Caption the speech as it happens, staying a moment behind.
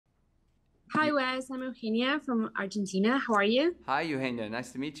Hi, You, Wes. I'm Eugenia from Argentina. How are you? hi, Eugenia.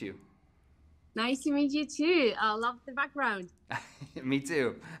 Nice to meet you. Nice to meet you too. I love the background. Me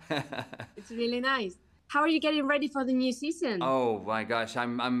too. It's really nice. How are you getting ready for the new season? Oh my gosh,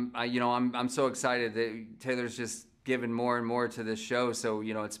 I'm so excited that Taylor's just given more and more to this show. So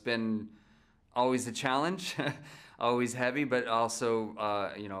it's been always a challenge, always heavy, but also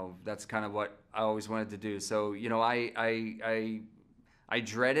that's kind of what I always wanted to do. So I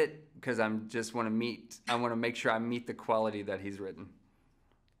dread it because I'm just want to meet. I want to make sure I meet the quality that he's written.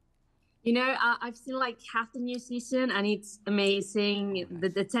 I've seen like half the new season and it's Oh, amazing.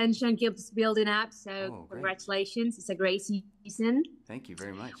 nice. The tension keeps building up. So, Oh, great. congratulations. It's a great season. Thank you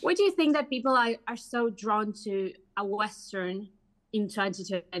very much. What do you think that people are so drawn to a Western in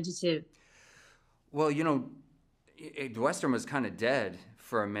 2022? Well, Western was kind of dead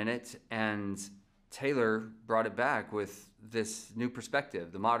for a minute, and Taylor brought it back with this new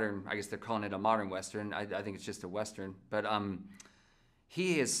perspective. The modern, I guess they're calling it a modern Western. I think it's just a Western, but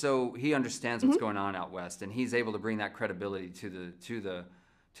he understands what's going on out west, and he's able to bring that credibility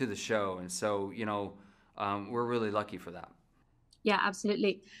to the show, and so we're really lucky for that. Yeah,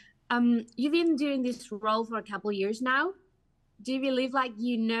 absolutely. You've been doing this role for a couple years now. Do you believe like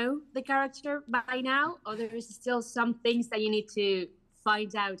you know the character by now, or there is still some things that you need to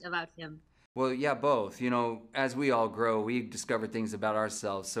find out about him? Well, yeah, both. As we all grow, we discover things about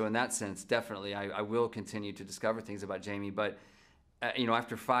ourselves. So in that sense, definitely, I will continue to discover things about Jamie. But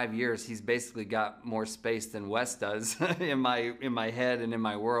after 5 years, he's basically got more space than Wes does in my head and in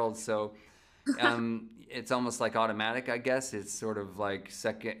my world. So it's almost like automatic, I guess. It's sort of like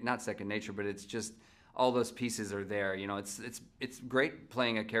not second nature, but it's just all those pieces are there. It's great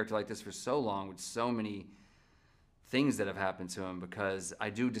playing a character like this for so long with so many things that have happened to him because I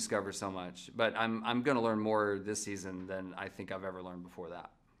do discover so much. But I'm going to learn more this season than I think I've ever learned before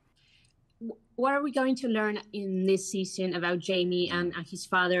that. What are we going to learn in this season about Jamie and his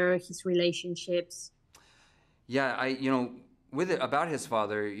father, his relationships? Yeah, with it about his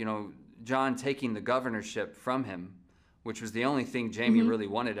father, John taking the governorship from him, which was the only thing Jamie Hmm. really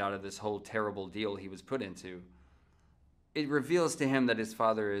wanted out of this whole terrible deal he was put into. It reveals to him that his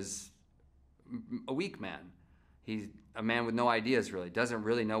father is a weak man. He's a man with no ideas, really, doesn't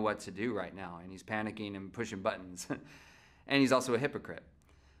really know what to do right now, and he's panicking and pushing buttons. And he's also a hypocrite.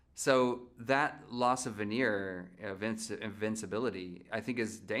 So that loss of veneer of invincibility, I think,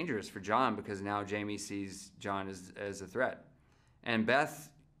 is dangerous for John because now Jamie sees John as a threat. And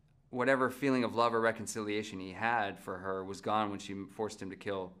Beth, whatever feeling of love or reconciliation he had for her was gone when she forced him to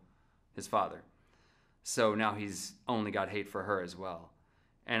kill his father. So now he's only got hate for her as well.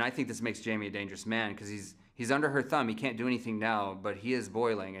 And I think this makes Jamie a dangerous man because he's under her thumb. He can't do anything now, but he is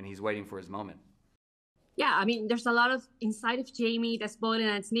boiling and he's waiting for his moment. Yeah, I mean, there's a lot of inside of Jamie that's boiling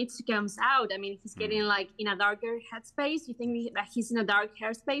and it needs to come out. I mean, he's getting like in a darker headspace. You think that he's in a dark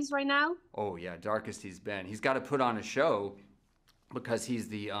headspace right now? Oh yeah, darkest he's been. He's got to put on a show because he's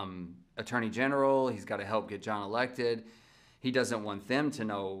the attorney general. He's got to help get John elected. He doesn't want them to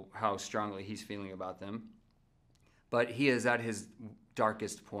know how strongly he's feeling about them. But he is at his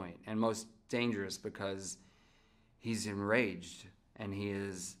darkest point and most dangerous because he's enraged and he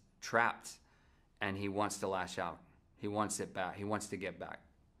is trapped and he wants to lash out. He wants it back. He wants to get back.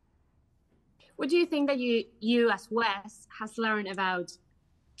 What do you think that you as Wes has learned about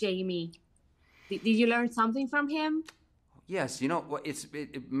Jamie? Did you learn something from him? Yes,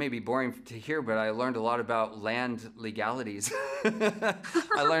 it may be boring to hear, but I learned a lot about land legalities.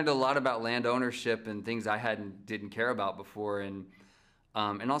 I learned a lot about land ownership and things I didn't care about before, and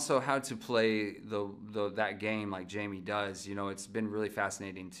also how to play that game like Jamie does. It's been really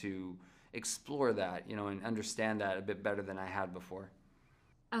fascinating to explore that, and understand that a bit better than I had before.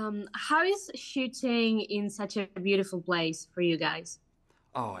 How is shooting in such a beautiful place for you guys?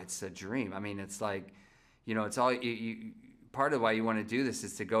 Oh, it's a dream. I mean, it's like, it's all part of why you want to do this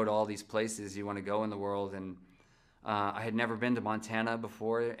is to go to all these places you want to go in the world. And I had never been to Montana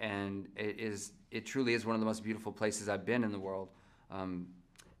before, and it truly is one of the most beautiful places I've been in the world.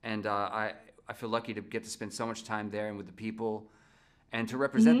 And I feel lucky to get to spend so much time there and with the people and to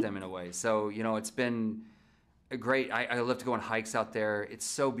represent them in a way. So, it's been great. I love to go on hikes out there. It's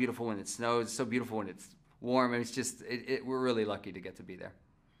so beautiful when it snows. It's so beautiful when it's warm. And it's just, we're really lucky to get to be there.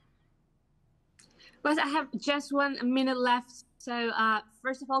 But I have just 1 minute left. So,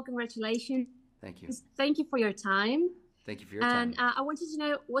 first of all, congratulations. Thank you. Thank you for your time. Thank you for your And time. I wanted to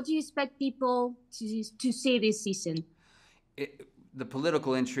know, what do you expect people to see this season? The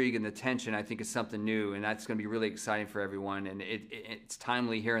political intrigue and the tension, I think, is something new, and that's going to be really exciting for everyone. And it's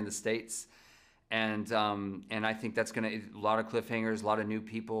timely here in the States. And I think that's a lot of cliffhangers, a lot of new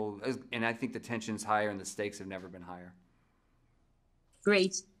people, and I think the tension's higher and the stakes have never been higher.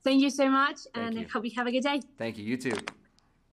 Great. Thank you so much, and you. I hope you have a good day. Thank you. You too.